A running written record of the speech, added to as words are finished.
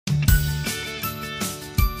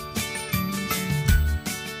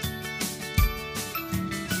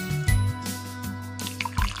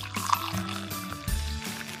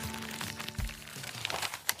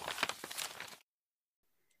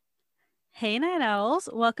Hey, Night Owls.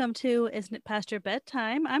 Welcome to Isn't It Past Your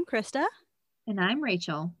Bedtime? I'm Krista. And I'm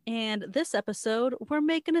Rachel. And this episode, we're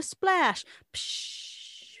making a splash.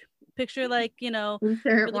 Psh. Picture like, Insert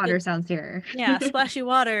really water good. sounds here. Yeah, splashy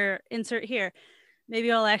water insert here.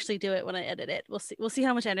 Maybe I'll actually do it when I edit it. We'll see. We'll see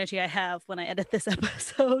how much energy I have when I edit this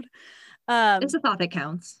episode. It's a thought that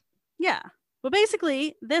counts. Yeah. But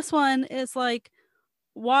basically, this one is like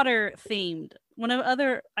water themed. One of the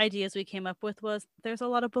other ideas we came up with was there's a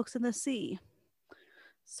lot of books in the sea.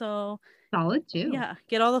 So Solid too. yeah,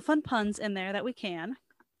 get all the fun puns in there that we can.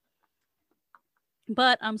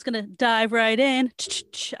 But I'm just gonna dive right in.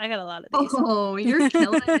 I got a lot of these. Oh, you're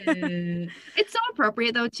killing it. It's so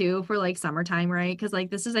appropriate though too for like summertime, right? Because like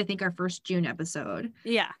this is I think our first June episode.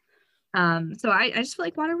 Yeah. So I just feel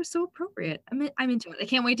like water was so appropriate. I'm into it. I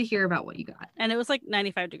can't wait to hear about what you got. And it was like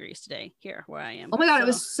 95 degrees today here where I am. Oh my god, it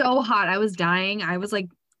was so hot. I was dying. I was like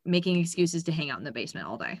making excuses to hang out in the basement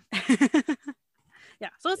all day. Yeah,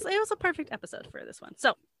 so it was a perfect episode for this one.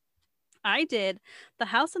 So I did The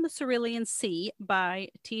House in the Cerulean Sea by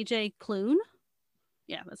TJ Klune.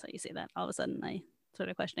 Yeah, that's how you say that. All of a sudden I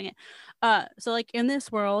started questioning it. So like in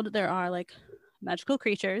this world there are like magical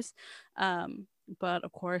creatures, but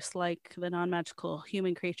of course like the non-magical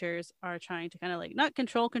human creatures are trying to kind of like not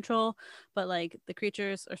control, but like the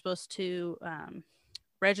creatures are supposed to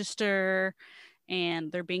register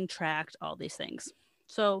and they're being tracked, all these things.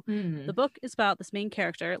 So the book is about this main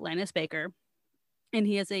character, Lannis Baker, and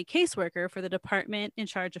he is a caseworker for the department in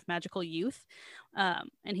charge of magical youth.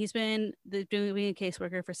 And he's been doing a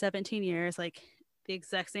caseworker for 17 years, like the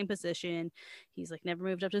exact same position. He's like never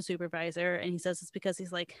moved up to supervisor. And he says it's because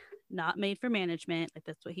he's like not made for management. Like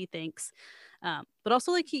that's what he thinks. But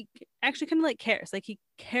also like he actually kind of like cares. Like he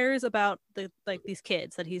cares about the like these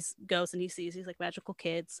kids that he goes and he sees these like magical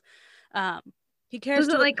kids. He cares.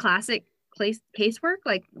 Was it like classic casework,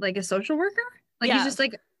 like a social worker? Like yeah. He's just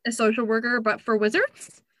like a social worker, but for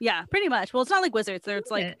wizards? Yeah, pretty much. Well, it's not like wizards.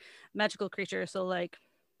 It's like magical creatures. So like,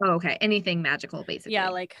 oh, okay, anything magical, basically. Yeah,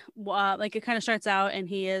 like it kind of starts out, and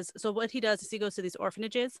he is. So what he does is he goes to these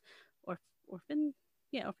orphanages, orphanages.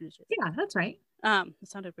 Yeah, that's right. It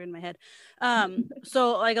sounded weird in my head.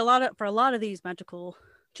 So like for a lot of these magical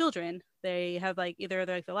children, they have like either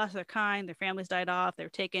they're like the last of their kind, their families died off, they're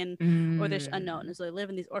taken, or they're unknown, and so they live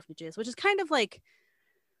in these orphanages, which is kind of like.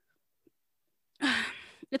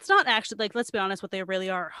 It's not actually like, let's be honest, what they really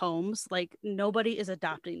are homes. Like nobody is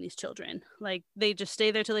adopting these children. Like they just stay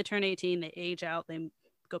there till they turn 18, they age out, they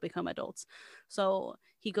go become adults. So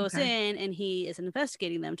he goes in and he is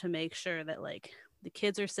investigating them to make sure that like the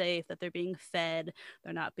kids are safe, that they're being fed,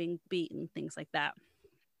 they're not being beaten, things like that.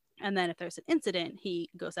 And then if there's an incident, he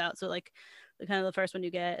goes out. So like the kind of the first one you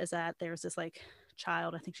get is that there's this like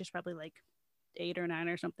child, I think she's probably like 8 or 9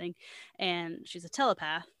 or something, and she's a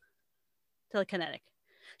telekinetic.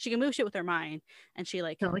 She can move shit with her mind, and she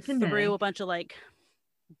like threw a bunch of like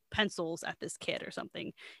pencils at this kid or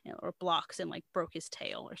something, or blocks, and like broke his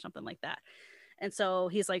tail or something like that. And so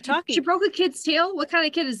he's like talking. She broke a kid's tail? What kind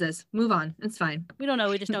of kid is this? Move on. It's fine. We don't know.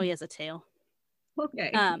 We just know he has a tail. Okay.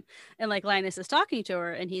 And like Linus is talking to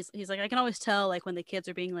her, and he's like, I can always tell like when the kids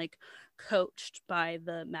are being like coached by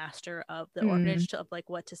the master of the orphanage of like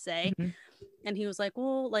what to say. And he was like,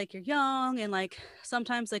 well, like you're young, and like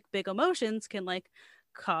sometimes like big emotions can like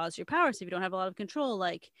cause your powers if you don't have a lot of control,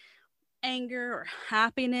 like anger or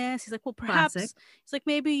happiness. He's like, well, perhaps he's like,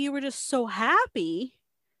 maybe you were just so happy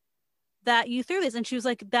that you threw this. And she was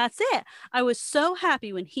like, that's it. I was so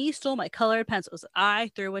happy when he stole my colored pencils.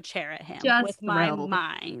 I threw a chair at him with my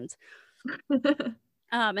mind.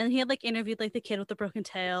 And he had like interviewed like the kid with the broken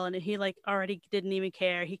tail, and he like already didn't even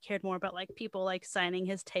care. He cared more about like people like signing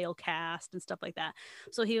his tail cast and stuff like that.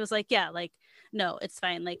 So he was like, yeah, like no, it's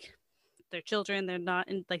fine. Like they're children, they're not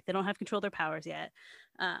in, like they don't have control of their powers yet.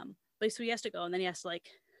 But so he has to go, and then he has to like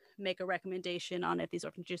make a recommendation on if these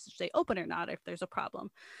orphanages should stay open or not, if there's a problem.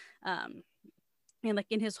 And like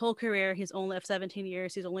in his whole career, he's only of 17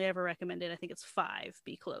 years, he's only ever recommended, I think it's 5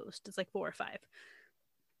 be closed. It's like 4 or 5.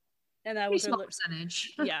 And that was a small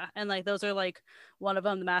percentage. Yeah, and like those are like one of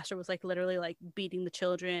them, the master was like literally like beating the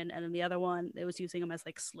children, and then the other one it was using them as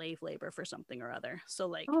like slave labor for something or other. So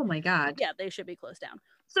like, oh my god, yeah, they should be closed down.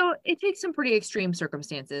 So it takes some pretty extreme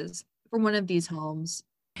circumstances for one of these homes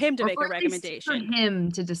him to make a recommendation, for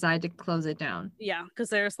him to decide to close it down. Yeah, because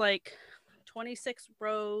there's like 26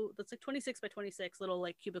 that's like 26 by 26 little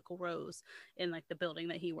like cubicle rows in like the building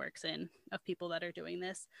that he works in of people that are doing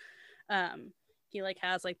this. He like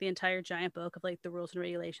has like the entire giant book of like the rules and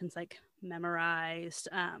regulations like memorized.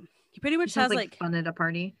 He pretty much has like fun at a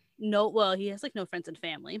party. No, well, he has like no friends and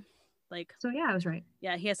family. Like, so yeah, I was right.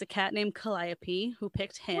 Yeah, he has a cat named Calliope who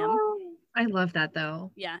picked him. I love that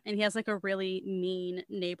though. Yeah, and he has like a really mean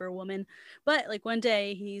neighbor woman. But like one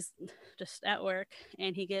day he's just at work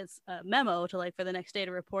and he gets a memo to like for the next day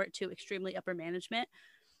to report to extremely upper management.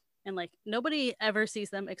 And like nobody ever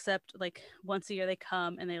sees them except like once a year they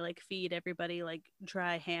come and they like feed everybody like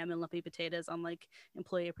dry ham and lumpy potatoes on like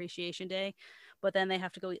employee appreciation day. But then they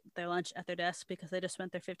have to go eat their lunch at their desk because they just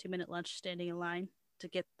spent their 15-minute lunch standing in line to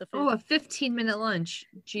get the food. Oh, a 15-minute lunch.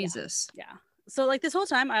 Yeah. Jesus. Yeah. So like this whole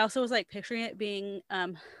time I also was like picturing it being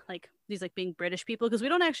like these like being British people because we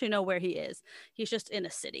don't actually know where he is. He's just in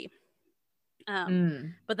a city.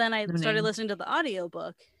 But then I started listening to the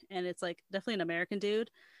audiobook and it's like definitely an American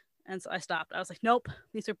dude. And so I stopped. I was like, nope,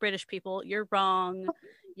 these are British people. You're wrong.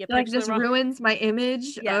 You Like this ruins my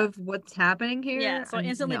image of what's happening here. Yeah. So I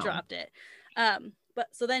instantly dropped it. But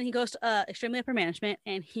so then he goes to extremely upper management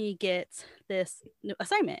and he gets this new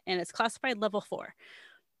assignment and it's classified level 4.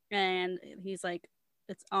 And he's like,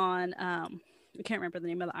 it's on I can't remember the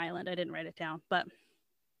name of the island. I didn't write it down, but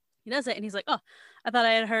he does it and he's like, oh, I thought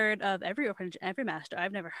I had heard of every orphanage, every master.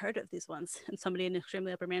 I've never heard of these ones. And somebody in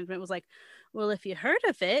extremely upper management was like, well, if you heard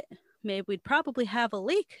of it, maybe we'd probably have a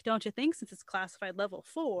leak, don't you think, since it's classified level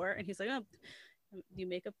 4. And he's like, oh, you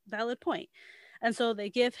make a valid point. And so they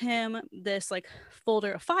give him this like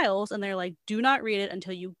folder of files and they're like, do not read it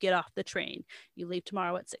until you get off the train. You leave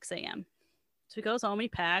tomorrow at 6 a.m. So he goes home, he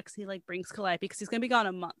packs, he like brings Calliope because he's going to be gone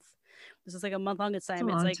a month. This is like a month-long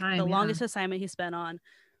assignment. It's like the longest assignment he's been on.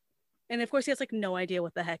 And of course, he has like no idea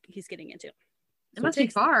what the heck he's getting into. It must be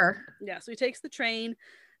far. Yeah. So he takes the train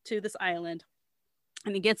to this island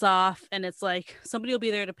and he gets off and it's like, somebody will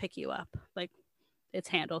be there to pick you up. Like it's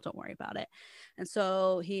handled. Don't worry about it. And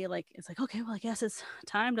so he like, it's like, okay, well, I guess it's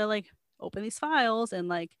time to like open these files and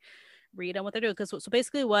like read on what they're doing. Because so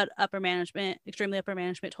basically what extremely upper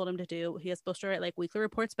management told him to do, he is supposed to write like weekly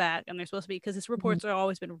reports back and they're supposed to be, because his reports are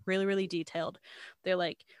always been really, really detailed. They're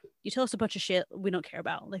like, you tell us a bunch of shit we don't care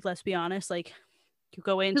about. Like, let's be honest, like you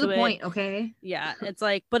go into to the it. Point, okay. Yeah. It's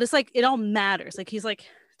like, but it's like, it all matters. Like he's like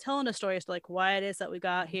telling a story as to like why it is that we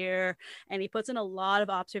got here. And he puts in a lot of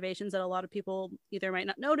observations that a lot of people either might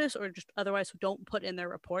not notice or just otherwise don't put in their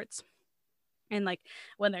reports. And like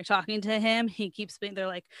when they're talking to him, he keeps being, they're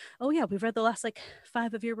like, oh yeah, we've read the last like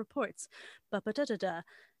 5 of your reports. Like,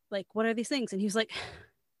 what are these things? And he's like,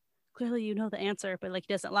 clearly you know the answer, but like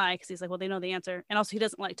he doesn't lie because he's like, well, they know the answer. And also he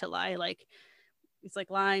doesn't like to lie. Like he's like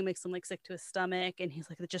lying makes him like sick to his stomach. And he's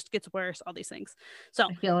like, it just gets worse, all these things. So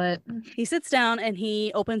I feel it. He sits down and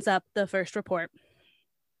he opens up the first report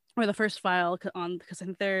or the first file on, because I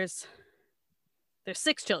think there's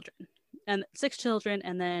 6 children. And 6 children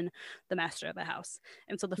and then the master of the house.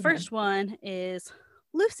 And so the first one is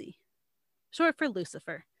Lucy, short for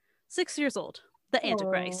Lucifer, 6 years old, the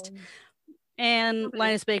Antichrist. And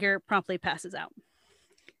Linus Baker promptly passes out.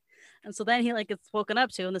 And so then he like gets woken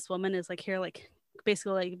up to, and this woman is like here like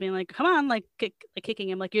basically like being like, come on, like kicking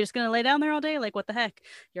him, like, you're just gonna lay down there all day, like what the heck,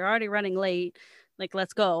 you're already running late, like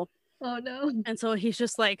let's go. Oh no. And so he's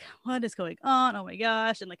just like, what is going on? Oh my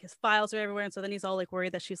gosh. And like his files are everywhere. And so then he's all like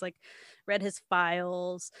worried that she's like read his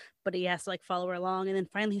files, but he has to like follow her along. And then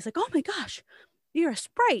finally he's like, oh my gosh, you're a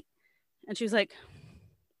sprite. And she's like,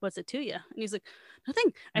 what's it to you? And he's like,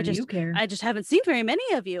 nothing. I just haven't seen very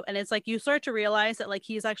many of you. And it's like you start to realize that like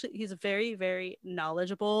he's very, very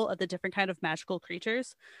knowledgeable of the different kind of magical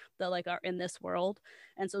creatures that like are in this world.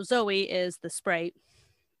 And so Zoe is the sprite.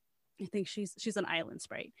 I think she's an island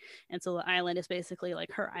sprite. And so the island is basically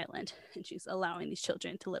like her island and she's allowing these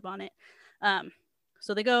children to live on it.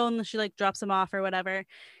 So they go and she like drops them off or whatever.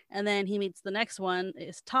 And then he meets the next one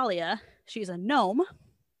is Talia. She's a gnome.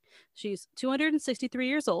 She's 263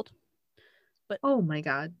 years old. But oh my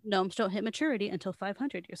God, gnomes don't hit maturity until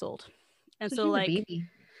 500 years old. And so like, baby.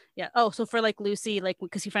 Yeah. Oh, so for like Lucy, like,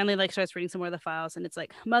 because he finally like starts reading some more of the files and it's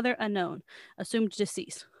like mother unknown, assumed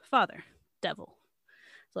deceased, father, devil.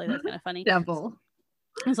 So like that's kind of funny. Devil.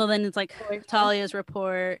 And so then it's like Talia's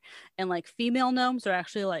report, and like female gnomes are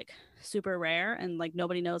actually like super rare, and like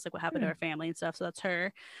nobody knows like what happened to her family and stuff. So that's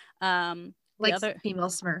her. Like female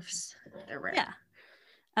Smurfs, they're rare.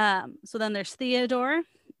 Yeah. So then there's Theodore.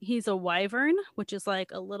 He's a wyvern, which is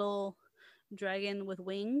like a little dragon with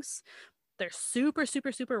wings. They're super,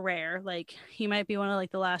 super, super rare. Like he might be one of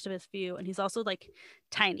like the last of his few, and he's also like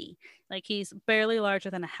tiny. Like he's barely larger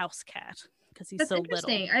than a house cat. Because he's so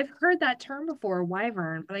interesting. Little. I've heard that term before,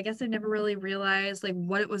 wyvern, but I guess I never really realized like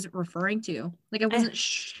what it was referring to. Like I wasn't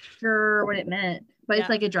sure what it meant, but it's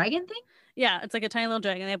like a dragon thing. Yeah, it's like a tiny little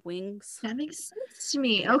dragon. They have wings. That makes sense to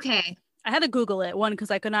me. Okay, I had to Google it, one,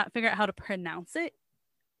 because I could not figure out how to pronounce it.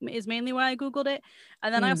 Is mainly why I Googled it,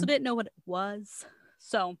 and then I also didn't know what it was.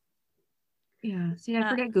 So Yeah. See, I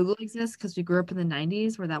forget Google exists because we grew up in the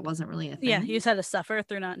 90s where that wasn't really a thing. Yeah, you just had to suffer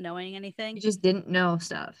through not knowing anything. You just didn't know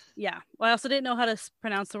stuff. Yeah. Well, I also didn't know how to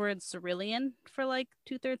pronounce the word cerulean for like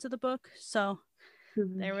 2/3 of the book. So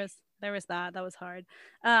there was that. That was hard.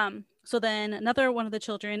 So then another one of the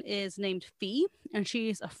children is named Fee, and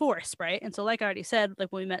she's a forest sprite. And so, like I already said,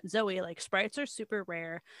 like when we met Zoe, like sprites are super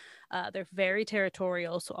rare. They're very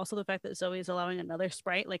territorial. So also the fact that Zoe is allowing another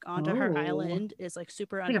sprite like onto her island is like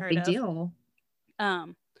super unheard like a big of. Deal.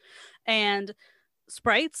 And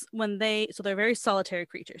sprites, they're very solitary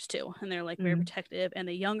creatures too, and they're like very protective, and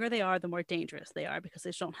the younger they are, the more dangerous they are because they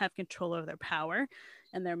just don't have control over their power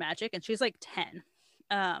and their magic. And she's like 10.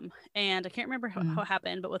 And I can't remember how it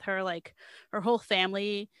happened, but with her, like her whole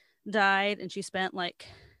family died, and she spent like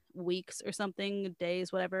weeks or something,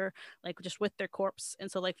 days, whatever, like just with their corpse.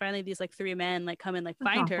 And so like finally these like 3 men like come and like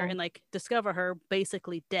find her and like discover her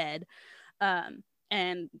basically dead,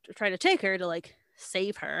 and try to take her to like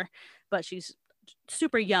save her, but she's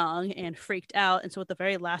super young and freaked out. And so with the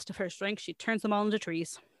very last of her strength, she turns them all into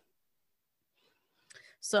trees.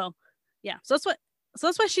 So yeah, so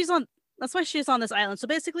that's why she's on this island. So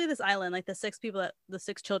basically this island, like the 6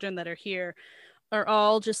 children that are here are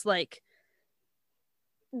all just like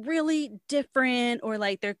really different, or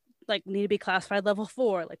like they're like need to be classified level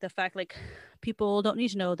 4. Like the fact like people don't need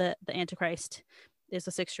to know that the Antichrist is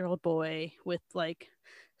a 6-year-old boy with like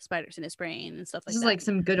spiders in his brain and stuff like that. This is like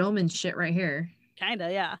some Good Omens shit right here.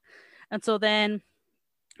 Kinda, yeah. And so then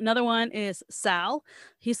another one is Sal.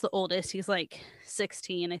 He's the oldest. He's like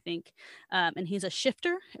 16, I think. And he's a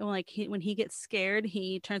shifter. And like when he gets scared,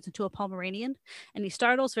 he turns into a Pomeranian, and he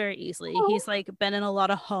startles very easily. He's like been in a lot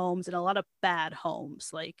of homes, and a lot of bad homes.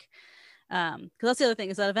 Like, because that's the other thing,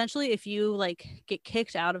 is that eventually if you like get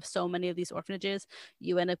kicked out of so many of these orphanages,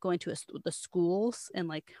 you end up going to the schools, and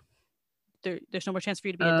like there's no more chance for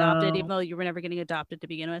you to be adopted, even though you were never getting adopted to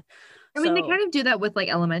begin with. I mean, they kind of do that with like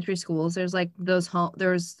elementary schools. There's like there's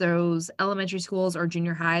those elementary schools or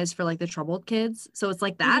junior highs for like the troubled kids. So it's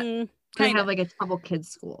like that. They have like a troubled kids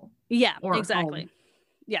school. Yeah, exactly. Home.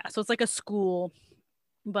 Yeah, so it's like a school,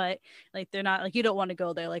 but like they're not like, you don't want to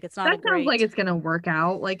go there. Like it's not that sounds like it's gonna work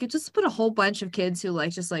out. Like it just put a whole bunch of kids who like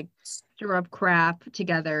just like stir up crap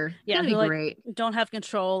together. Yeah, who like great. Don't have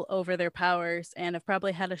control over their powers and have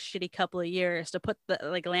probably had a shitty couple of years to put the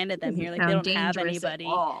like landed them here. Like they don't have anybody.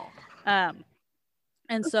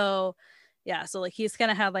 And so yeah, so like he's kind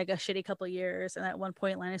of had like a shitty couple of years, and at one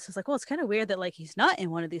point Linus is like, well, it's kind of weird that like he's not in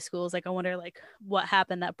one of these schools. Like I wonder like what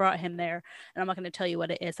happened that brought him there, and I'm not going to tell you what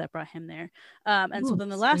it is that brought him there. And so then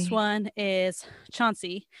the last one is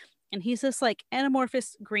Chauncey, and he's this like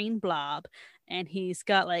anamorphous green blob, and he's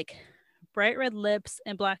got like bright red lips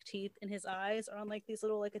and black teeth, and his eyes are on like these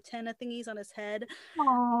little like antenna thingies on his head.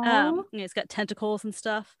 And he's got tentacles and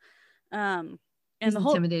stuff. And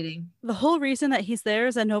the whole reason that he's there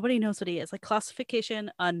is that nobody knows what he is. Like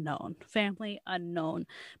classification unknown, family unknown,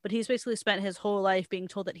 but he's basically spent his whole life being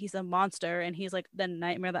told that he's a monster, and he's like the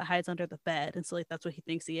nightmare that hides under the bed, and so like that's what he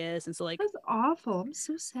thinks he is. And so like that's awful. I'm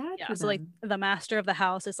so sad. Yeah, so like the master of the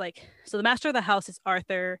house is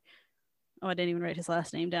Arthur. Oh, I didn't even write his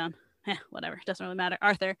last name down. Whatever, doesn't really matter.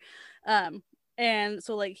 Arthur. And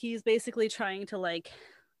so like he's basically trying to like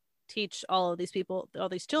teach all of these people, all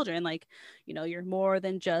these children, like, you know, you're more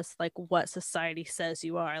than just like what society says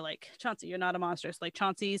you are. Like Chauncey, you're not a monster. So like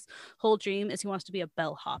Chauncey's whole dream is he wants to be a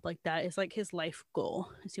bellhop. Like that is like his life goal,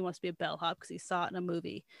 is he wants to be a bellhop because he saw it in a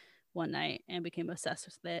movie one night and became obsessed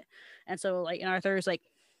with it. And so like, and Arthur's like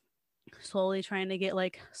slowly trying to get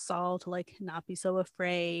like Saul to like not be so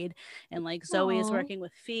afraid, and like Zoe is working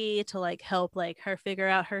with Fee to like help like her figure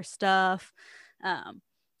out her stuff.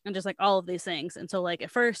 And just like all of these things. And so like at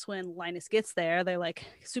first when Linus gets there, they're like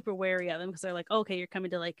super wary of him because they're like, okay, you're coming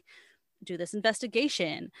to like do this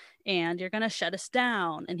investigation and you're gonna shut us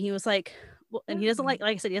down. And he was like, well, and he doesn't like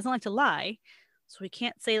I said, he doesn't like to lie, so we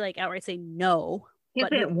can't say like outright say no,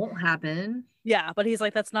 but it won't happen. Yeah, but he's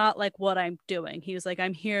like, that's not like what I'm doing. He was like,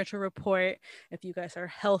 I'm here to report if you guys are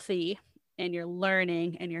healthy and you're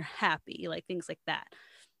learning and you're happy, like things like that.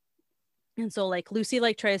 And so like Lucy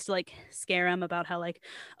like tries to like scare him about how like,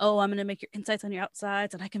 oh, I'm gonna make your insides on your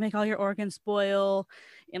outsides and I can make all your organs spoil.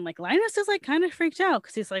 And like Linus is like kind of freaked out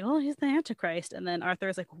because he's like, oh, he's the Antichrist. And then Arthur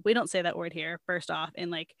is like, we don't say that word here, first off. And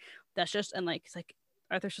like that's just, and like he's like,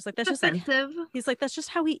 Arthur's just like, that's just offensive. Like, he's like, that's just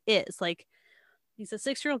how he is. Like he's a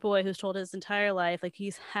 6-year-old boy who's told his entire life like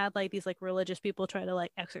he's had like these like religious people try to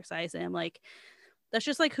like exorcise him. Like that's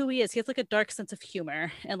just like who he is. He has like a dark sense of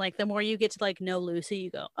humor. And like the more you get to like know Lucy, you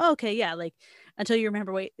go, oh, okay, yeah, like until you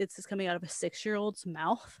remember, wait, it's just coming out of a 6-year-old's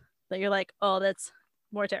mouth that you're like, oh, that's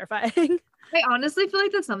more terrifying. I honestly feel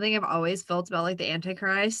like that's something I've always felt about like the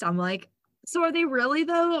Antichrist. I'm like, so are they really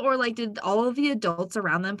though? Or like did all of the adults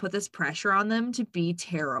around them put this pressure on them to be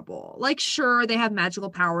terrible? Like, sure, they have magical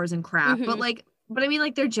powers and crap, but Hmm. like, but I mean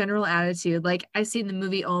like their general attitude. Like I've seen the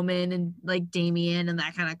movie Omen and like Damien and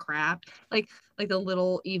that kind of crap. Like the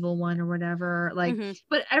little evil one or whatever. Like, Hmm.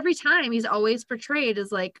 but every time he's always portrayed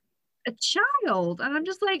as like a child. And I'm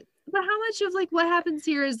just like, but how much of like what happens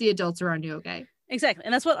here is the adults around you okay? Exactly.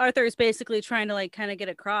 And that's what Arthur is basically trying to like kind of get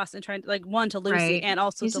across and trying to like one to Lucy Right. and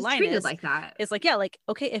also He's to just treated Linus like that. is like, yeah, like,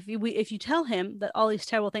 okay, if you tell him that all these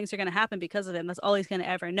terrible things are going to happen because of him, that's all he's going to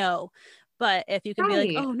ever know. But if you can be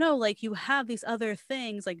like, Right. oh no, like you have these other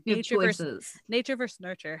things like You have choices. nature versus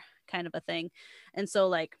nurture kind of a thing. And so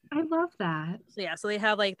like I love that. so yeah, so they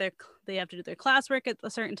have like they have to do their classwork at a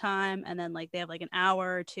certain time, and then like they have like an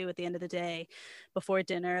hour or two at the end of the day before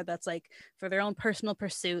dinner that's like for their own personal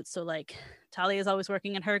pursuits. So like Talia is always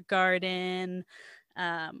working in her garden,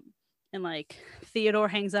 um, and like Theodore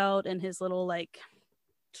hangs out in his little like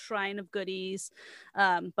shrine of goodies,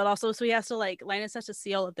 but also so he has to like Linus has to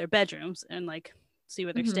see all of their bedrooms and like see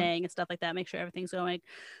where they're Mhm. staying and stuff like that, make sure everything's going.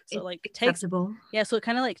 So It's like takes acceptable. yeah, so it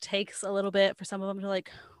kind of like takes a little bit for some of them to like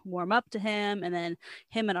warm up to him, and then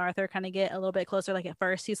him and Arthur kind of get a little bit closer. Like at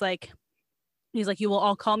first he's like you will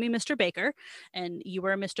all call me Mr. Baker, and you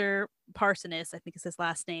were Mr. Parsoness, I think is his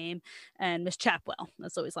last name, and Miss Chapwell,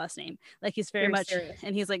 that's always last name. Like he's very Very much, serious.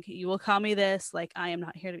 and he's like, you will call me this, like I am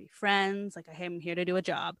not here to be friends, like I am here to do a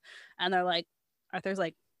job. And they're like, Arthur's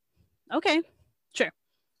like, okay, sure,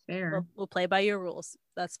 Fair. we'll play by your rules,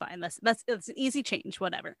 that's fine, that's it's an easy change,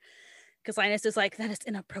 whatever. Because Linus is like, that is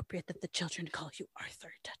inappropriate that the children call you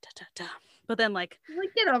Arthur. Da, da, da, da. But then, like,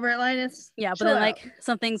 Like, get over it, Linus. yeah, but Chill then, out. like,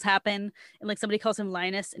 some things happen and, like, somebody calls him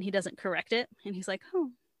Linus and he doesn't correct it. And he's like,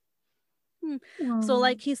 oh. Hmm. So, Aw.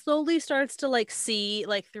 like, he slowly starts to, like, see,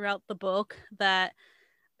 like, throughout the book that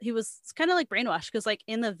he was kind of like brainwashed because like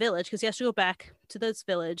in the village because he has to go back to this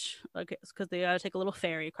village because they gotta take a little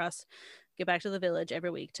ferry across, get back to the village every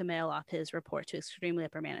week to mail off his report to extremely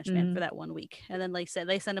upper management for Mhm. that 1 week, and then like said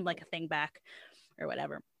they send him like a thing back or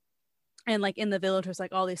whatever. And like in the village there's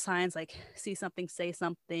like all these signs like see something say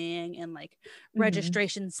something and like Mhm.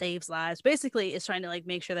 registration saves lives, basically is trying to like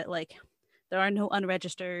make sure that like there are no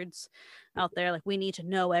unregistereds out there, like we need to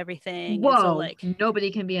know everything. And so Whoa. like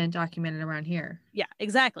Nobody can be undocumented around here. yeah,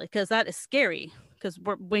 exactly, because that is scary. Because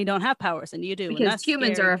we don't have powers and you do, and Because that's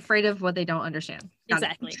humans are scary. afraid of what they don't understand. Got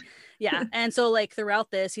Exactly. Yeah. And so like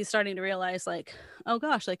throughout this, he's starting to realize like, oh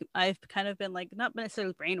gosh, like I've kind of been like not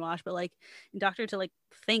necessarily brainwashed, but like indoctrinated to like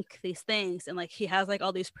think these things, and like he has like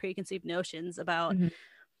all these preconceived notions about Mhm.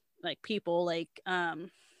 like people, like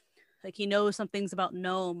he knows some things about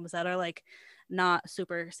gnomes that are like not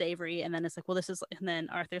super savory, and then it's like, well, this is, and then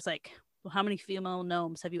Arthur's like, well, how many female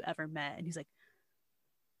gnomes have you ever met? And he's like,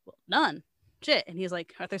 well, none. Shit. And he's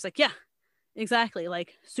like, Arthur's like, yeah, exactly.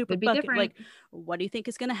 Like, super Could be fucking, different. like, what do you think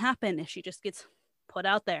is going to happen if she just gets put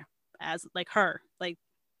out there as like her? Like,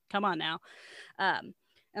 come on now. Um,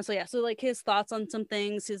 and so, yeah, so like his thoughts on some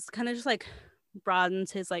things, his kind of just like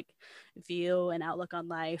broadens his like view and outlook on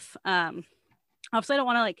life. Obviously, I don't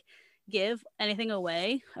want to like give anything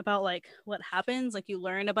away about like what happens. Like, you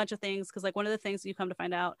learn a bunch of things because like one of the things you come to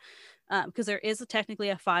find out, because there is technically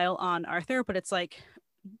a file on Arthur, but it's like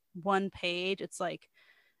one page. It's like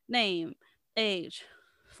name, age,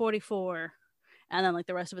 44, and then like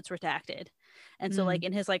the rest of it's redacted. And so like Mm.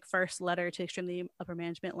 in his like first letter to extremely upper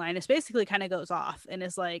management, Linus basically kind of goes off and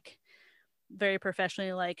is like very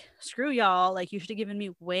professionally like, screw y'all, like you should have given me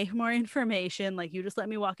way more information, like you just let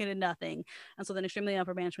me walk into nothing. And so then extremely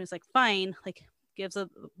upper management is like, fine, like gives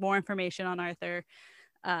more information on Arthur.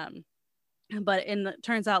 um but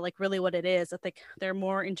turns out like really what it is that like they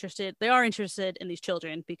are interested in these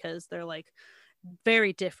children because they're like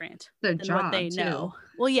very different Their than what they job too. know.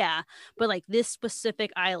 Well, yeah, but like this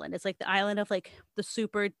specific island, it's like the island of like the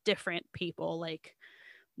super different people. Like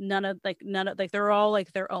none of like they're all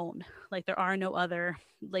like their own. Like there are no other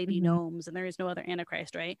lady Mhm. gnomes and there is no other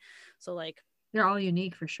Antichrist, right? So like They're all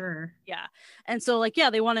unique for sure. yeah, and so like yeah,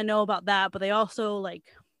 they want to know about that, but they also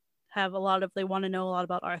like they want to know a lot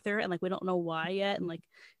about Arthur, and like we don't know why yet, and like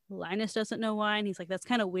Linus doesn't know why, and he's like, that's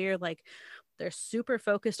kind of weird. Like they're super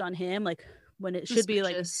focused on him, like when it should be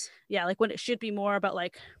like, Suspicious. yeah, like when it should be more about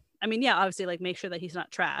like I mean, yeah, obviously, like, make sure that he's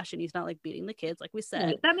not trash and he's not like beating the kids, like we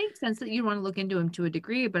said. That makes sense that you want to look into him to a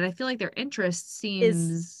degree, but I feel like their interest Is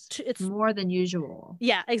seems it's more than usual.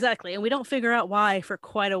 Yeah, exactly. And we don't figure out why for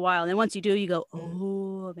quite a while. And then once you do, you go,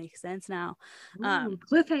 oh, it makes sense now. Ooh,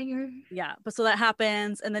 cliffhanger. Yeah, but so that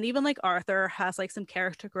happens, and then even like Arthur has like some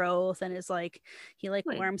character growth and is like he like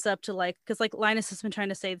Good. warms up to like because like Linus has been trying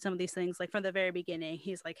to say some of these things like from the very beginning.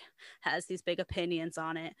 He's like has these big opinions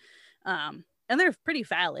on it. And they're pretty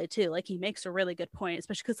valid too. Like he makes a really good point,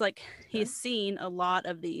 especially because like he's seen a lot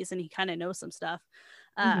of these and he kind of knows some stuff.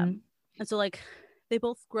 And so like they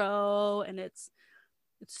both grow and it's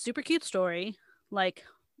a super cute story. Like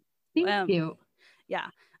Seems cute. yeah.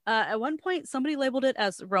 At one point, somebody labeled it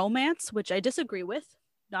as romance, which I disagree with.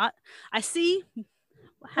 Not, I see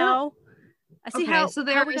how. So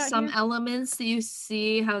there are some elements that you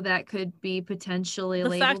see how that could be potentially the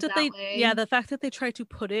fact that the fact that they try to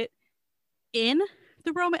put it in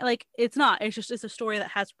the romance, like it's not. It's just it's a story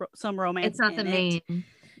that has some romance. It's not the main.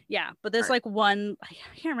 Yeah, but there's like one. I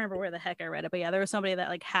can't remember where the heck I read it, but yeah, there was somebody that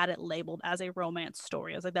like had it labeled as a romance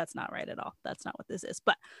story. I was like, that's not right at all. That's not what this is.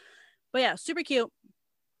 But yeah, super cute.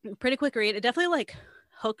 Pretty quick read. It definitely like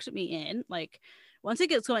hooked me in like once it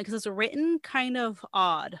gets going because it's written kind of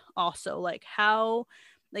odd also like how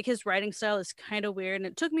like his writing style is kind of weird and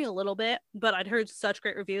it took me a little bit but I'd heard such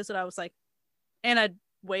great reviews that I was like and I'd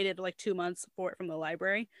waited like 2 months for it from the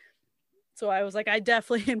library so I was like I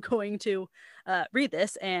definitely am going to read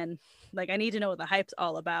this and like I need to know what the hype's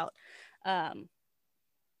all about. But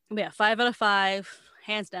yeah, 5 out of 5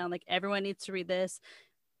 hands down, like everyone needs to read this.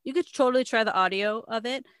 You could totally try the audio of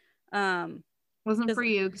it. Wasn't for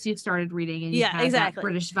you because you started reading and you yeah, had exactly. that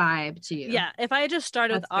British vibe to you. Yeah, if I had just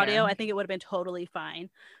started with audio, I think it would have been totally fine.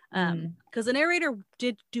 Because the narrator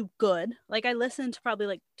did do good. Like I listened to probably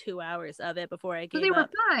like 2 hours of it before I gave up. They were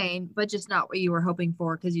fine, but just not what you were hoping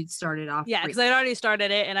for because you'd started off. Yeah, because I'd already started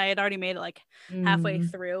it and I had already made it like halfway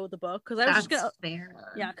through the book because I was just gonna. Fair.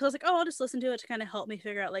 Yeah, because I was like, oh, I'll just listen to it to kind of help me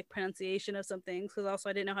figure out like pronunciation of some things. Because also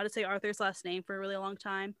I didn't know how to say Arthur's last name for a really long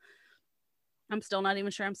time. I'm still not even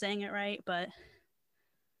sure I'm saying it right, but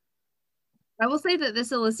I will say that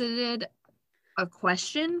this elicited a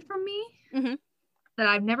question from me that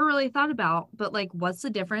I've never really thought about, but like, what's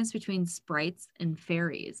the difference between sprites and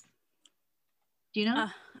fairies? Do you know?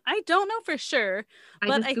 I don't know for sure,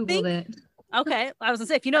 but I Googled it. Okay, I was gonna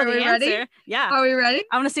say if you know the answer, ready? Yeah. Are we ready?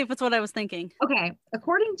 I'm gonna see if it's what I was thinking. Okay,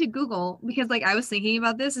 according to Google, because like I was thinking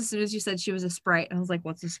about this as soon as you said she was a sprite, I was like,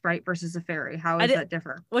 what's a sprite versus a fairy? How is that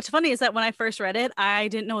different? What's funny is that when I first read it, I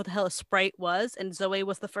didn't know what the hell a sprite was, and Zoe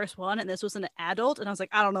was the first one, and this was an adult, and I was like,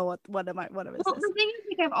 I don't know what is well, this? The thing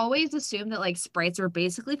is, like, I've always assumed that like sprites are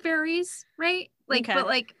basically fairies, right? Like, but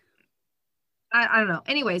like. I don't know.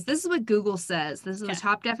 Anyways, this is what Google says. This is the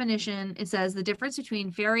top definition. It says the difference between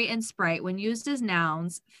fairy and sprite when used as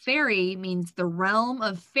nouns. Fairy means the realm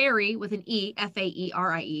of fairy with an E,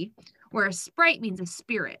 F-A-E-R-I-E, whereas sprite means a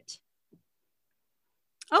spirit.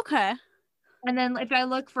 Okay. And then if I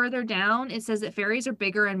look further down, it says that fairies are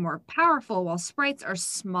bigger and more powerful, while sprites are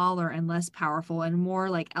smaller and less powerful and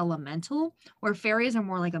more like elemental, where fairies are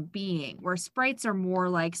more like a being, where sprites are more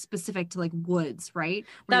like specific to like woods, right?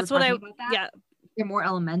 That's what yeah. They're more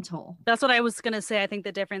elemental. That's what I was gonna say. I think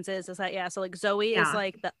the difference is that yeah, so like Zoe is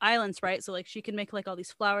like the island sprite, so like she can make like all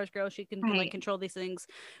these flowers grow, she can like control these things,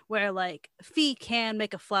 where like Fee can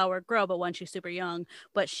make a flower grow, but when she's super young,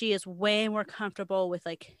 but she is way more comfortable with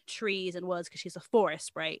like trees and woods because she's a forest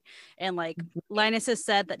sprite. And like Linus has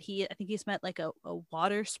said that I think he's met like a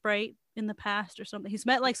water sprite in the past or something. He's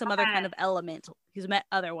met like some other kind of element. He's met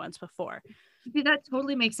other ones before. See, that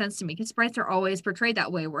totally makes sense to me because sprites are always portrayed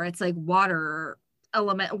that way, where it's like water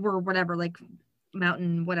element or whatever, like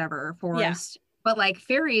mountain, whatever, forest. Yeah. But like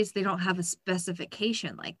fairies, they don't have a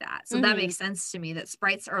specification like that. So that makes sense to me that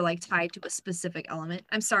sprites are like tied to a specific element.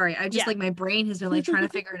 I'm sorry. I just like my brain has been like trying to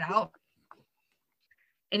figure it out.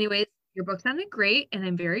 Anyways, your book sounded great and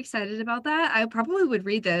I'm very excited about that. I probably would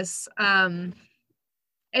read this.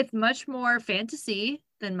 It's much more fantasy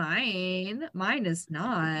than mine. Mine is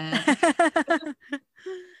not.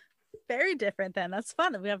 Very different then. That's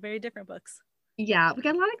fun that we have very different books. Yeah, we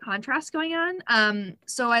got a lot of contrast going on.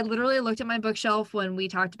 So I literally looked at my bookshelf when we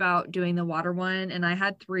talked about doing the water one, and I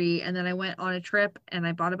had 3, and then I went on a trip and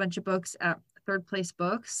I bought a bunch of books at Third Place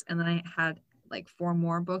Books, and then I had like 4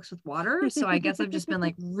 more books with water. So I guess I've just been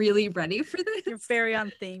like really ready for this. You're very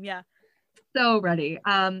on theme, yeah. So ready.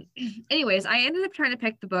 Anyways, I ended up trying to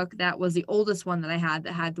pick the book that was the oldest one that I had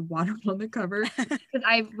that had the water on the cover because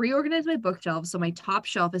I've reorganized my bookshelf. So my top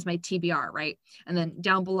shelf is my TBR, right? And then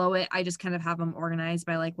down below it, I just kind of have them organized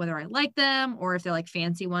by like whether I like them or if they're like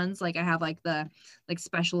fancy ones. Like I have like the like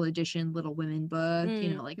special edition Little Women book,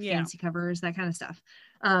 like Yeah. fancy covers, that kind of stuff.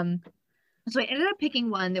 So I ended up picking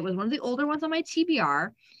one that was one of the older ones on my TBR.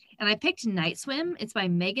 And I picked Night Swim. It's by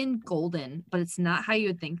Megan Golden, but it's not how you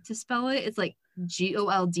would think to spell it. It's like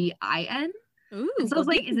Goldin. Ooh, And so I was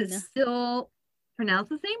like, is it Goldin. still pronounced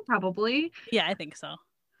the same? Probably. Yeah, I think so.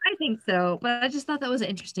 I think so. But I just thought that was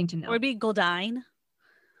interesting to know. Or it'd be Goldine.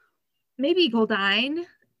 Maybe Goldine.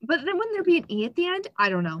 But then wouldn't there be an E at the end? I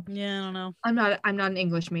don't know. Yeah, I don't know. I'm not an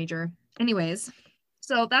English major. Anyways,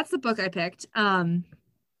 so that's the book I picked.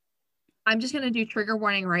 I'm just going to do trigger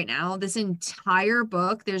warning right now. This entire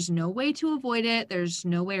book, there's no way to avoid it. There's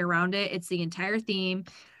no way around it. It's the entire theme: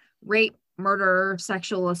 rape, murder,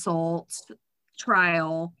 sexual assault,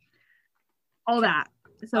 trial, all that.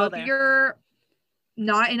 So if you're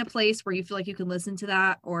not in a place where you feel like you can listen to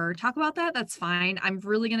that or talk about that, that's fine. I'm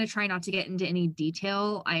really going to try not to get into any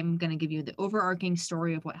detail. I'm going to give you the overarching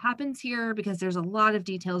story of what happens here because there's a lot of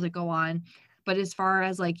details that go on. But as far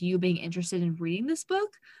as like you being interested in reading this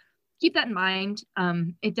book, keep that in mind.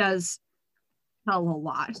 It does tell a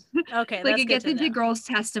lot. Okay. Like it gets into girls'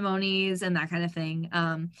 testimonies and that kind of thing.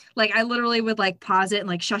 Like I literally would like pause it and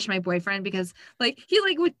like shush my boyfriend because like he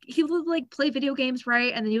would like play video games,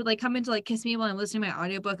 right? And then he would like come in to like kiss me while I'm listening to my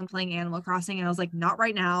audiobook and playing Animal Crossing. And I was like, not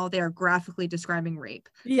right now. They are graphically describing rape.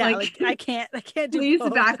 Yeah, like I can't do please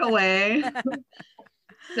both. back away.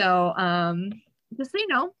 So just so you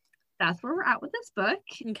know, that's where we're at with this book.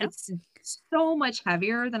 Okay. It's so much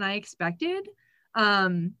heavier than I expected.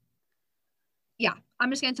 Yeah, I'm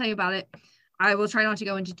just going to tell you about it. I will try not to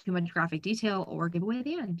go into too much graphic detail or give away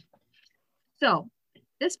the end. So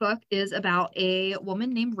this book is about a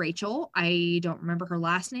woman named Rachel. I don't remember her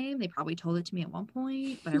last name. They probably told it to me at one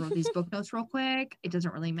point, but I wrote these book notes real quick. It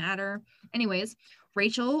doesn't really matter. Anyways,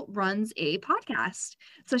 Rachel runs a podcast.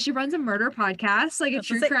 So she runs a murder podcast, like a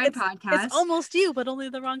true crime podcast. It's almost you, but only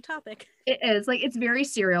the wrong topic. It is like, it's very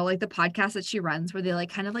serial, like the podcast that she runs where they like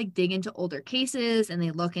kind of like dig into older cases and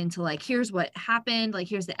they look into like, here's what happened. Like,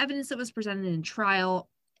 here's the evidence that was presented in trial.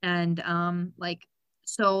 And like,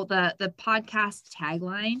 so the podcast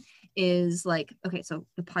tagline is like, okay, so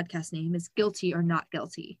the podcast name is Guilty or Not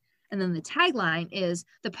Guilty. And then the tagline is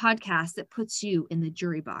the podcast that puts you in the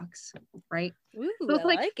jury box, right? Ooh, so it's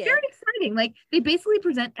like very exciting. Like they basically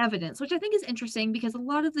present evidence, which I think is interesting because a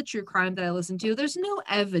lot of the true crime that I listen to, there's no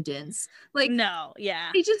evidence. Like no,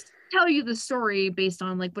 yeah. They just tell you the story based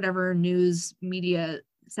on like whatever news media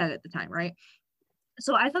said at the time, right?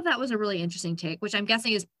 So I thought that was a really interesting take, which I'm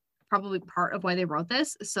guessing is probably part of why they wrote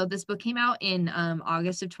this. So this book came out in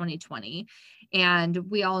August of 2020. And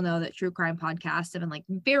we all know that true crime podcasts have been like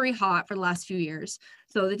very hot for the last few years.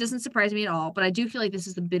 So it doesn't surprise me at all. But I do feel like this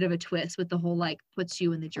is a bit of a twist with the whole like puts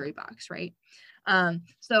you in the jury box, right?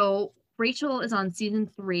 So Rachel is on season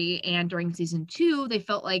 3. And during season 2, they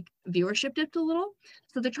felt like viewership dipped a little.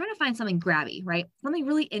 So they're trying to find something grabby, right? Something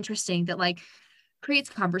really interesting that like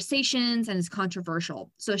creates conversations and is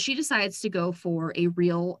controversial. So she decides to go for a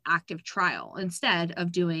real active trial instead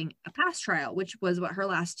of doing a past trial, which was what her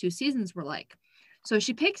last 2 seasons were like. So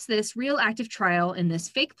she picks this real active trial in this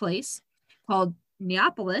fake place called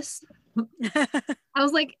Neapolis. I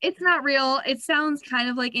was like, it's not real. It sounds kind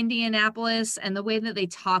of like Indianapolis, and the way that they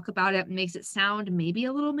talk about it makes it sound maybe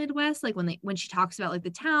a little Midwest, like when she talks about like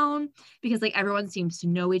the town, because like everyone seems to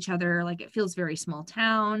know each other. Like it feels very small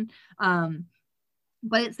town.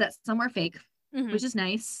 But it's set somewhere fake, which is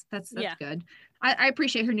nice. That's good. I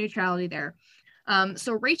appreciate her neutrality there.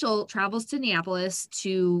 So Rachel travels to Neapolis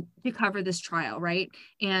to cover this trial, right?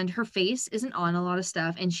 And her face isn't on a lot of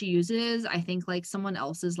stuff. And she uses, I think, like someone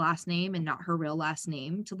else's last name and not her real last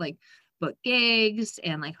name to like book gigs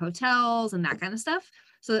and like hotels and that kind of stuff.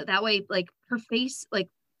 So that way, like her face, like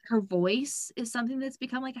her voice is something that's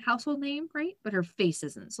become like a household name, right? But her face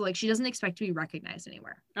isn't. So like she doesn't expect to be recognized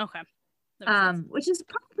anywhere. Okay. Which is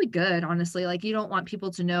probably good, honestly. Like you don't want people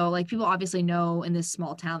to know, like people obviously know in this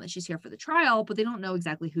small town that she's here for the trial, but they don't know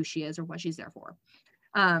exactly who she is or what she's there for.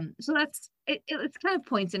 So that's it's kind of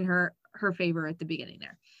points in her favor at the beginning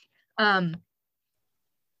there.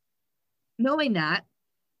 Knowing that,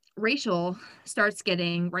 Rachel starts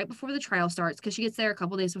getting right before the trial starts, because she gets there a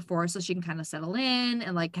couple days before so she can kind of settle in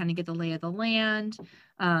and like kind of get the lay of the land.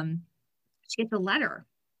 She gets a letter.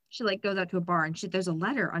 She like goes out to a bar and there's a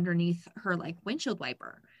letter underneath her like windshield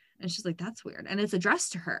wiper. And she's like, that's weird. And it's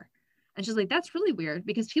addressed to her. And she's like, that's really weird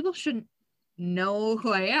because people shouldn't know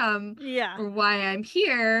who I am Yeah. or why I'm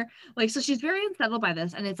here. Like, so she's very unsettled by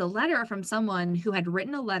this. And it's a letter from someone who had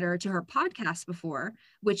written a letter to her podcast before,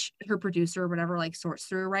 which her producer or whatever, like sorts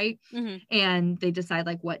through, right? Mm-hmm. And they decide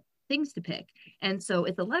like what things to pick. And so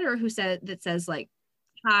it's a letter that says like,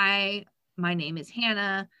 hi, my name is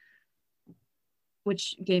Hannah,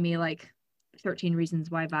 which gave me like 13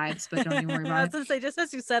 Reasons Why vibes, but don't even worry I about was it. gonna say, just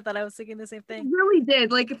as you said that, I was thinking the same It thing. really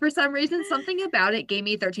did. Like, for some reason, something about it gave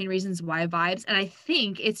me 13 Reasons Why vibes. And I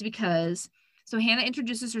think it's because, so Hannah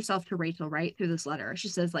introduces herself to Rachel, right, through this letter. She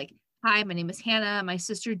says, like, hi, my name is Hannah. My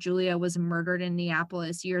sister Julia was murdered in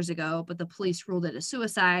Neapolis years ago, but the police ruled it a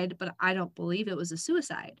suicide. But I don't believe it was a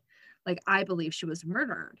suicide. Like, I believe she was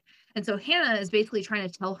murdered. And so Hannah is basically trying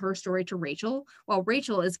to tell her story to Rachel while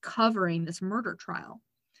Rachel is covering this murder trial,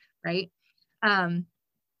 right?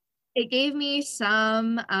 It gave me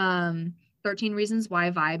some 13 Reasons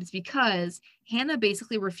Why vibes because Hannah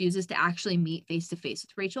basically refuses to actually meet face to face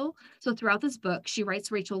with Rachel. So throughout this book, she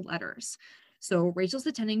writes Rachel letters. So Rachel's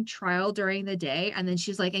attending trial during the day, and then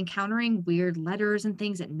she's like encountering weird letters and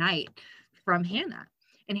things at night from Hannah.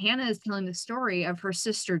 And Hannah is telling the story of her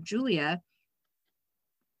sister Julia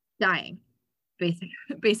dying,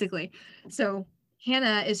 basically. So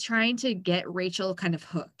Hannah is trying to get Rachel kind of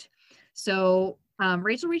hooked. So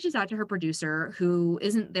Rachel reaches out to her producer, who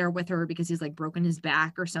isn't there with her because he's like broken his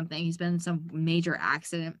back or something. He's been in some major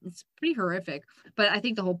accident. It's pretty horrific. But I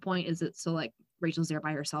think the whole point is that so like Rachel's there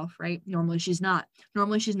by herself, right? Normally she's not.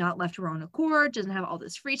 Normally she's not left to her own accord, doesn't have all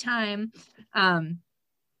this free time.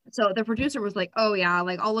 So the producer was like, oh yeah,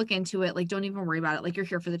 like I'll look into it. Like, don't even worry about it. Like, you're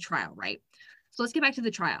here for the trial, right? So let's get back to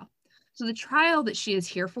the trial. So the trial that she is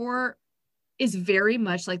here for is very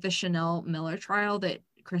much like the Chanel Miller trial that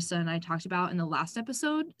Krista and I talked about in the last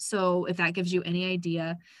episode. So if that gives you any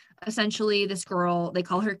idea, essentially this girl, they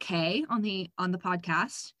call her K on the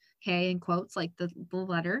podcast, K in quotes, like the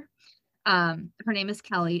letter. Her name is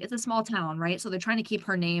Kelly. It's a small town, right? So they're trying to keep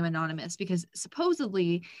her name anonymous because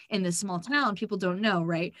supposedly in this small town, people don't know,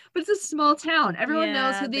 right? But it's a small town. Everyone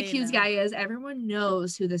knows who the accused guy is. Everyone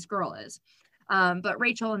knows who this girl is. But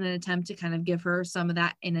Rachel, in an attempt to kind of give her some of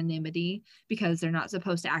that anonymity, because they're not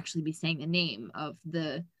supposed to actually be saying the name of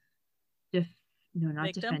the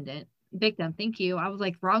defendant, victim. Thank you. I was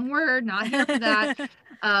like, wrong word, not here for that.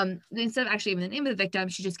 Instead of actually even the name of the victim,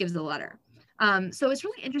 she just gives the letter. So it's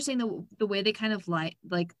really interesting the way they kind of like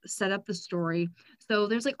set up the story. So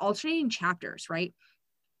there's like alternating chapters, right?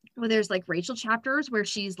 Where there's like Rachel chapters where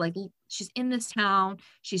she's in this town,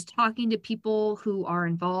 she's talking to people who are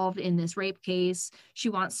involved in this rape case. She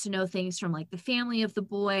wants to know things from like the family of the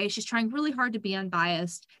boy. She's trying really hard to be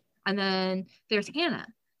unbiased. And then there's Hannah.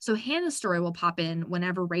 So Hannah's story will pop in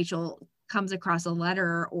whenever Rachel comes across a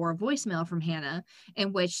letter or a voicemail from Hannah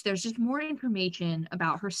in which there's just more information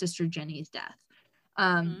about her sister Jenny's death.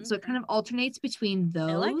 So it kind of alternates between those.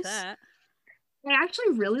 I like that. I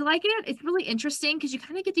actually really like it. It's really interesting because you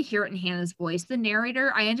kind of get to hear it in Hannah's voice. The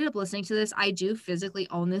narrator, I ended up listening to this. I do physically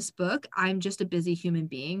own this book. I'm just a busy human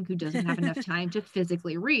being who doesn't have enough time to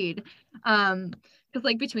physically read. Because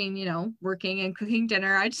like between, working and cooking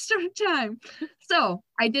dinner, I just don't have time. So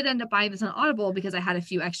I did end up buying this on Audible because I had a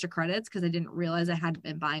few extra credits because I didn't realize I had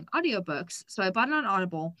been buying audiobooks. So I bought it on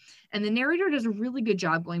Audible, and the narrator does a really good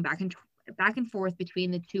job going back and forth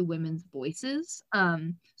between the two women's voices.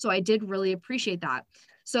 So I did really appreciate that.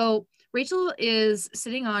 So Rachel is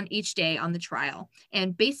sitting on each day on the trial,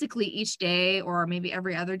 and basically each day or maybe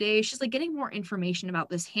every other day, she's like getting more information about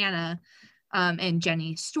this Hannah and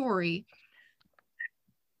Jenny's story.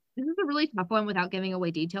 This is a really tough one without giving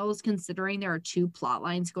away details, considering there are two plot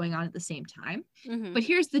lines going on at the same time. Mm-hmm. But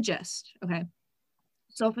here's the gist. Okay.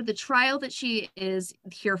 So for the trial that she is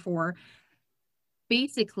here for,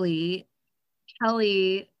 basically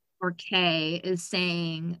Kelly or Kay is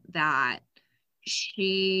saying that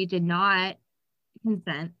she did not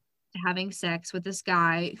consent to having sex with this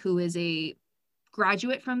guy who is a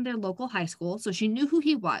graduate from their local high school. So she knew who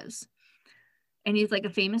he was. And he's like a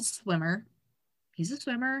famous swimmer. He's a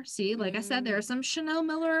swimmer. See, like I said, there are some Chanel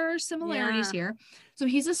Miller similarities here. So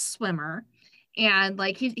he's a swimmer. And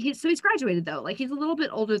like so he's graduated though, like he's a little bit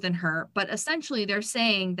older than her, but essentially they're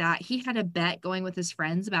saying that he had a bet going with his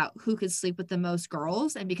friends about who could sleep with the most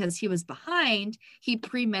girls, and because he was behind, he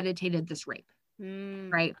premeditated this rape.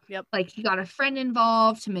 Right? Yep. Like he got a friend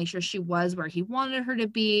involved to make sure she was where he wanted her to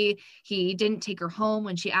be. He didn't take her home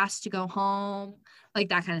when she asked to go home, like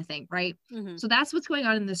that kind of thing, right? Mm-hmm. So that's what's going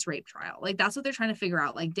on in this rape trial. Like that's what they're trying to figure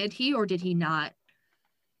out. Like, did he or did he not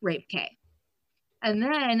rape Kay? And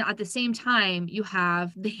then at the same time, you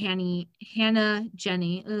have the Hannah,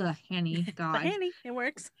 Jenny, Hanny, The God. Hanny, it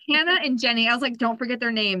works. Hannah and Jenny. I was like, don't forget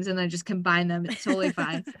their names, and then just combine them. It's totally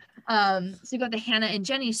fine. So you got the Hannah and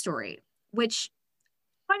Jenny story, which,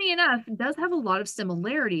 funny enough, does have a lot of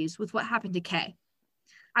similarities with what happened to Kay.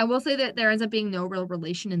 I will say that there ends up being no real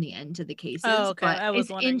relation in the end to the cases, Oh, okay. but I was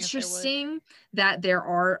it's wondering if there would. interesting that there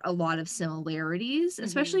are a lot of similarities,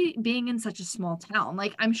 especially being in such a small town.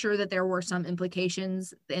 Like, I'm sure that there were some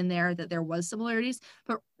implications in there that there was similarities,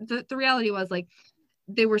 but the reality was, like,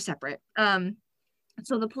 they were separate.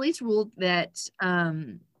 So the police ruled that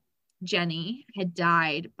Jenny had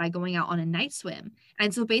died by going out on a night swim.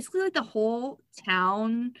 And so basically, like, the whole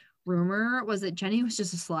town rumor was that Jenny was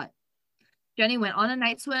just a slut. Jenny went on a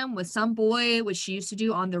night swim with some boy, which she used to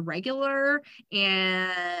do on the regular,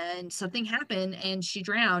 and something happened and she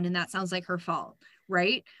drowned, and that sounds like her fault,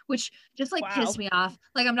 right? Which just like pissed me off.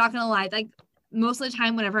 Like, I'm not gonna lie, like, most of the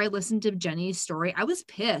time whenever I listened to Jenny's story, I was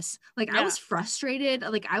pissed. Like, I was frustrated.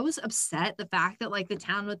 Like, I was upset the fact that, like, the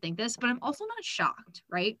town would think this, but I'm also not shocked,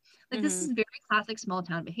 right? Like, this is very classic small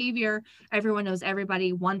town behavior. Everyone knows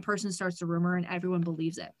everybody. One person starts a rumor and everyone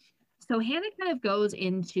believes it. So Hannah kind of goes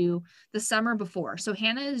into the summer before. So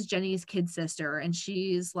Hannah is Jenny's kid sister, and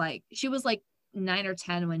she was like 9 or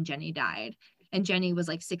 10 when Jenny died, and Jenny was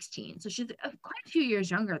like 16. So she's quite a few years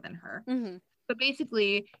younger than her. But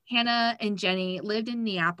basically, Hannah and Jenny lived in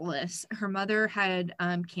Neapolis. Her mother had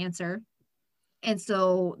cancer, and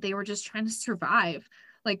so they were just trying to survive.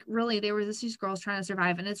 Like, really, they were these girls trying to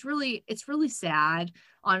survive, and it's really sad,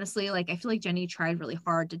 honestly. Like, I feel like Jenny tried really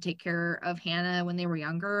hard to take care of Hannah when they were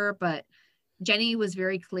younger, but Jenny was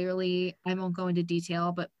very clearly, I won't go into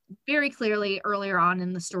detail, but very clearly earlier on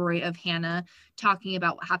in the story of Hannah talking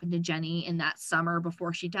about what happened to Jenny in that summer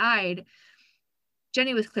before she died,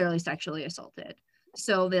 Jenny was clearly sexually assaulted.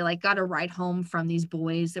 So they, like, got a ride home from these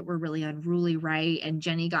boys that were really unruly, right? And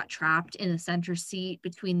Jenny got trapped in the center seat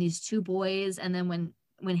between these two boys. And then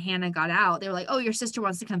when Hannah got out, they were like, "Oh, your sister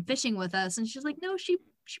wants to come fishing with us." And she's like, "No, she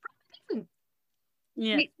probably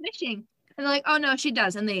doesn't hate fishing." And they're like, "Oh no, she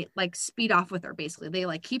does." And they, like, speed off with her. Basically, they,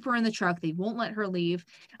 like, keep her in the truck. They won't let her leave.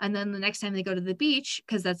 And then the next time they go to the beach,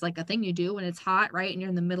 because that's like a thing you do when it's hot, right? And you're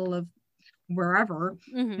in the middle of wherever,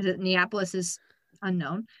 because Neapolis is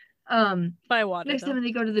unknown. By water. Next time when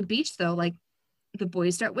they go to the beach, though, like, the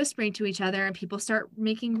boys start whispering to each other and people start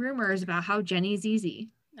making rumors about how Jenny's easy.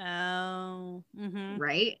 Oh.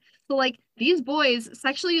 Right? So, like, these boys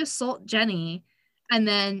sexually assault Jenny and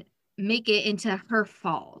then make it into her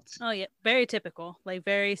fault. Oh yeah, very typical. Like,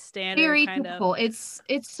 very standard. Very kind typical. of. It's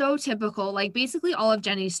so typical. Like, basically all of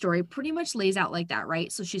Jenny's story pretty much lays out like that,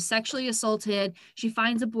 right? So she's sexually assaulted, she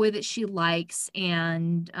finds a boy that she likes,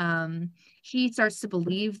 and he starts to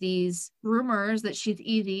believe these rumors that she's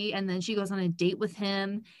easy, and then she goes on a date with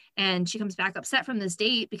him, and she comes back upset from this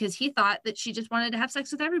date because he thought that she just wanted to have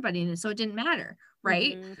sex with everybody, and so it didn't matter,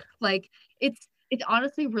 right? Like, it's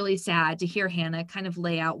honestly really sad to hear Hannah kind of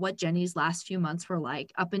lay out what Jenny's last few months were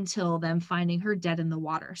like up until them finding her dead in the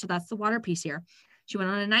water. So that's the water piece here. She went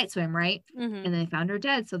on a night swim, right? And they found her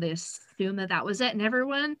dead. So they assumed that was it. And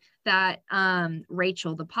everyone that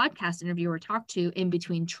Rachel, the podcast interviewer, talked to in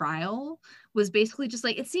between trial was basically just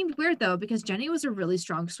like, it seemed weird though, because Jenny was a really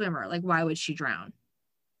strong swimmer. Like, why would she drown?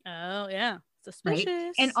 Oh yeah. Suspicious.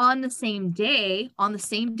 Right? And on the same day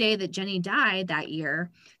that Jenny died that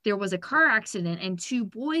year, there was a car accident, and two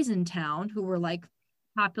boys in town who were, like,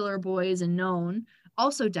 popular boys and known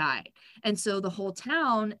also died. And so the whole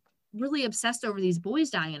town really obsessed over these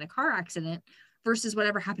boys dying in a car accident versus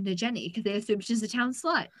whatever happened to Jenny, because they assumed she's a town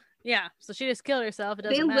slut. Yeah, so she just killed herself. It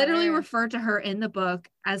doesn't They matter. literally refer to her in the book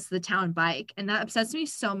as the town bike, and that upsets me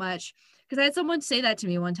so much. Because I had someone say that to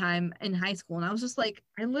me one time in high school, and I was just like,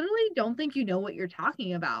 I literally don't think you know what you're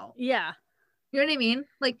talking about. Yeah. You know what I mean?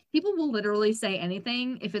 Like, people will literally say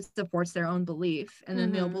anything if it supports their own belief, and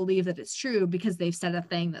then they'll believe that it's true because they've said a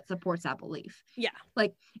thing that supports that belief. Yeah.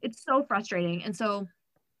 Like, it's so frustrating. And so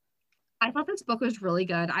I thought this book was really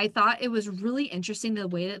good. I thought it was really interesting the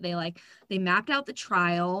way that they mapped out the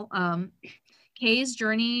trial. Kay's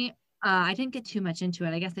journey, I didn't get too much into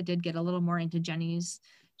it. I guess I did get a little more into Jenny's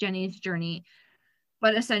journey,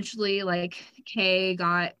 but essentially, like, Kay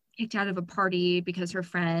got kicked out of a party because her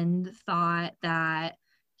friend thought that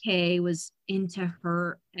Kay was into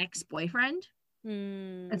her ex-boyfriend.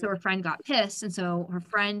 And so her friend got pissed, and so her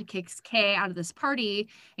friend kicks Kay out of this party,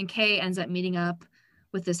 and Kay ends up meeting up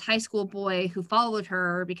with this high school boy who followed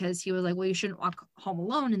her because he was like, well, you shouldn't walk home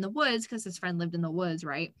alone in the woods, because his friend lived in the woods,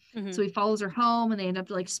 right? So he follows her home, and they end up,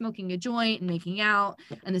 like, smoking a joint and making out,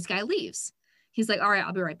 and this guy leaves. he's like, all right,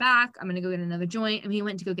 I'll be right back. I'm gonna go get another joint. And he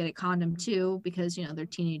went to go get a condom too, because they're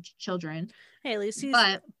teenage children. Hey, at least he's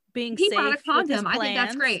But being he bought a safe with his condom. I think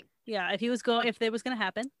that's plans. great. Yeah, if it was gonna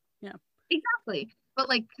happen. Yeah. Exactly. But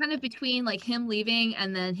like kind of between like him leaving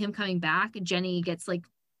and then him coming back, Jenny gets like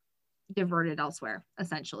diverted elsewhere,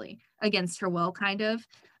 essentially, against her will, kind of.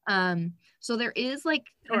 So there is like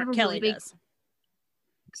kind Or of a Kelly really big does.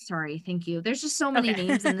 Sorry, thank you. There's just so many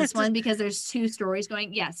names in this one because there's two stories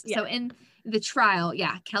going. Yes. Yeah. So in the trial,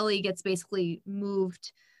 Kelly gets basically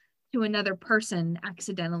moved to another person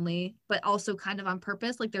accidentally, but also kind of on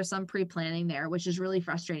purpose. Like there's some pre-planning there, which is really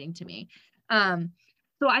frustrating to me.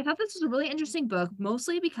 So I thought this was a really interesting book,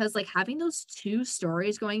 mostly because like having those two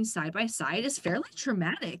stories going side by side is fairly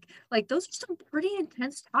traumatic. Like those are some pretty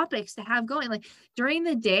intense topics to have going. Like during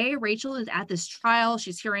the day, Rachel is at this trial.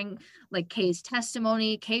 She's hearing like Kay's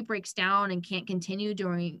testimony. Kay breaks down and can't continue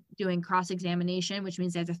doing cross-examination, which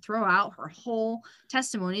means they have to throw out her whole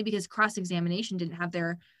testimony because cross-examination didn't have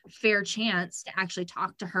their fair chance to actually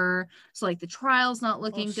talk to her. So like the trial's not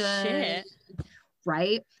looking good. Shit.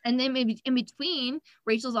 Right. And then maybe in between,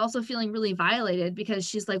 Rachel's also feeling really violated because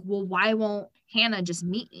she's like, well, why won't Hannah just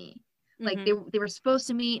meet me? Like they were supposed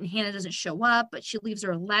to meet and Hannah doesn't show up, but she leaves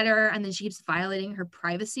her a letter and then she keeps violating her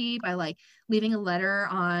privacy by like leaving a letter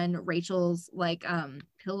on Rachel's like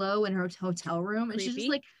pillow in her hotel room. And she's just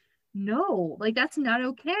like, no, like that's not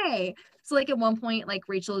okay. So like at one point, like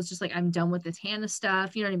Rachel is just like, I'm done with this Hannah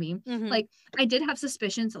stuff. You know what I mean? Like I did have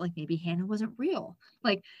suspicions that like maybe Hannah wasn't real.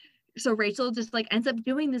 Like so Rachel just like ends up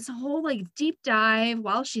doing this whole like deep dive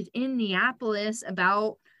while she's in Neapolis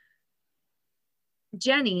about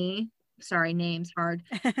Jenny. Sorry, name's hard.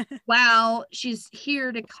 While she's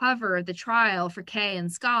here to cover the trial for Kay and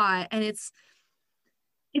Scott. And it's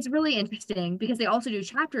really interesting because they also do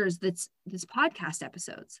chapters that's podcast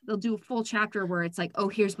episodes. They'll do a full chapter where it's like, oh,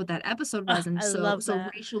 here's what that episode was. And so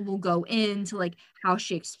Rachel will go into like how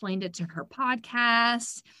she explained it to her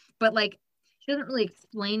podcast, but like she doesn't really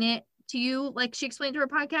explain it to you like she explained to her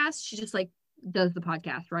podcast. She just like does the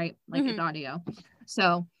podcast, right? Like it's audio.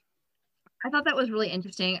 So I thought that was really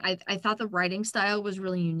interesting. I thought the writing style was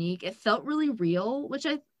really unique. It felt really real, which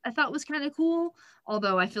I thought was kind of cool.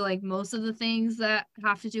 Although I feel like most of the things that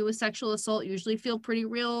have to do with sexual assault usually feel pretty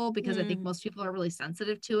real because I think most people are really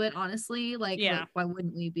sensitive to it, honestly. Like why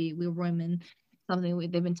wouldn't we be? We're women. Something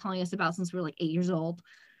they've been telling us about since we were like 8 years old.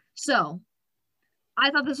 So I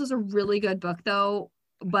thought this was a really good book though,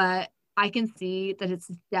 but I can see that it's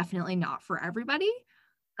definitely not for everybody.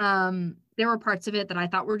 There were parts of it that I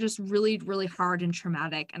thought were just really, really hard and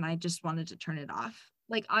traumatic, and I just wanted to turn it off.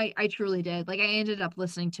 Like I truly did. Like I ended up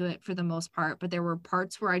listening to it for the most part, but there were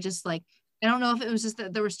parts where I just like, I don't know if it was just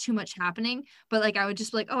that there was too much happening, but like I would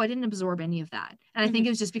just be like, oh, I didn't absorb any of that. And I think it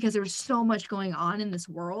was just because there was so much going on in this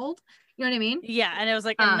world. You know what I mean? Yeah. And it was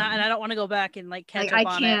like, and I don't want to go back and like catch up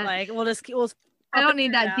on it. Like I don't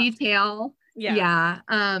need that detail. Yeah.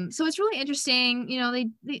 So it's really interesting.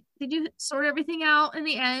 They do sort everything out in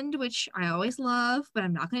the end, which I always love, but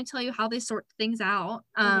I'm not going to tell you how they sort things out.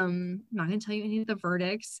 I'm not going to tell you any of the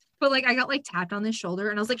verdicts, but like I got like tapped on the shoulder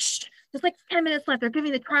and I was like, shh, there's like 10 minutes left. They're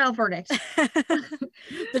giving the trial verdict.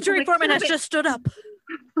 The jury foreman has just stood up.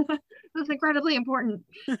 That's incredibly important.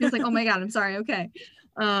 He was like, oh my God, I'm sorry. Okay.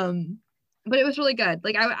 But it was really good.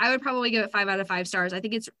 Like I would probably give it 5 out of 5 stars. I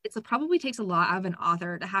think it probably takes a lot out of an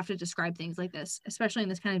author to have to describe things like this, especially in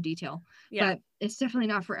this kind of detail. Yeah. But it's definitely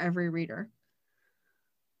not for every reader.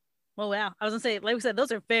 Well, wow. I was gonna say, like we said,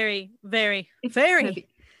 those are very, very, very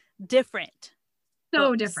different. So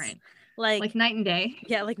books. Different. Like night and day.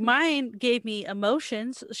 Yeah, like mine gave me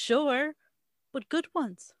emotions, sure, but good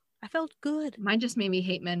ones. I felt good. Mine just made me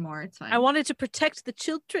hate men more. It's fine. I wanted to protect the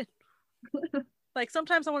children. Like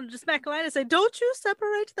sometimes I wanted to smack a line and say, don't you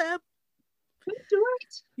separate them. Do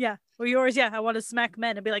it. Yeah. Or yours, I want to smack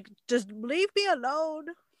men and be like, just leave me alone.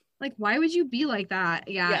 Like, why would you be like that?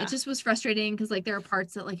 Yeah. It just was frustrating because like there are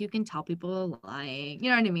parts that like you can tell people are lying. You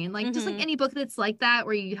know what I mean? Like just like any book that's like that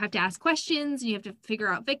where you have to ask questions and you have to figure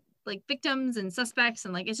out victims and suspects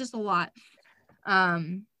and like it's just a lot.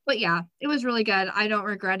 But yeah, it was really good. I don't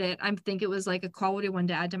regret it. I think it was like a quality one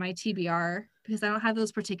to add to my TBR because I don't have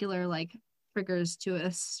those particular like triggers to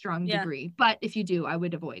a strong degree, but if you do, I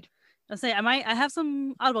would avoid. I'll say I have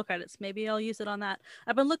some Audible credits. Maybe I'll use it on that.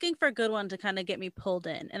 I've been looking for a good one to kind of get me pulled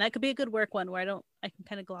in, and that could be a good work one where I can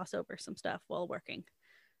kind of gloss over some stuff while working.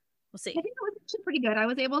 We'll see. I think it was actually pretty good. I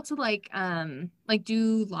was able to like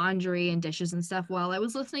do laundry and dishes and stuff while I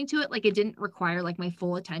was listening to it. Like it didn't require like my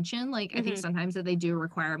full attention. Like I think sometimes that they do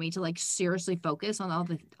require me to like seriously focus on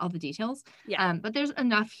all the details. Yeah. But there's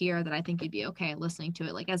enough here that I think you'd be okay listening to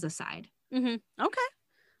it like as a side. Okay.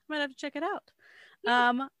 I might have to check it out.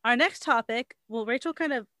 Our next topic, well, Rachel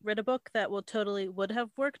kind of read a book that would have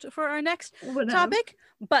worked for our next topic,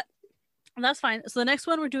 but that's fine. So the next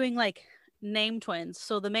one we're doing like name twins.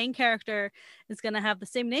 So the main character is going to have the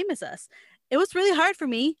same name as us. It was really hard for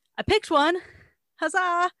me. I picked one.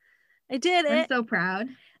 Huzzah. I did it. I'm so proud.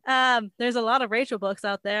 There's a lot of Rachel books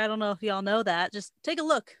out there. I don't know if y'all know that. Just take a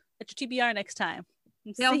look at your TBR next time.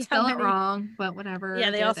 They all spell it wrong, but whatever.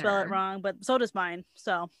 Yeah, they all spell it wrong, but so does mine.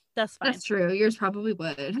 So that's fine. That's true. Yours probably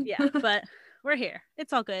would. Yeah, but we're here.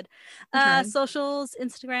 It's all good. Socials,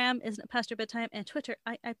 Instagram, Isn't It Past Your Bedtime, and Twitter,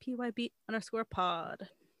 IIPYB_pod.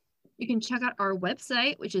 You can check out our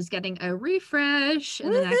website, which is getting a refresh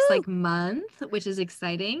in the next month, which is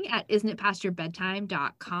exciting, at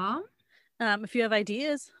isn'titpastyourbedtime.com. If you have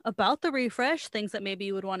ideas about the refresh, things that maybe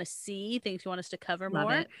you would want to see, things you want us to cover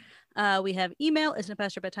more, we have email,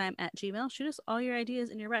 isn'titpastyourbedtime@gmail.com. Shoot us all your ideas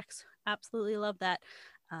and your recs. Absolutely love that.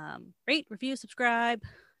 Rate, review, subscribe,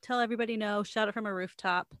 tell everybody no, shout it from a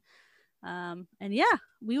rooftop. And yeah,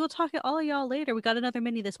 we will talk to all of y'all later. We got another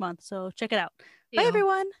mini this month, so check it out. Bye,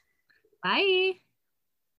 everyone. Bye.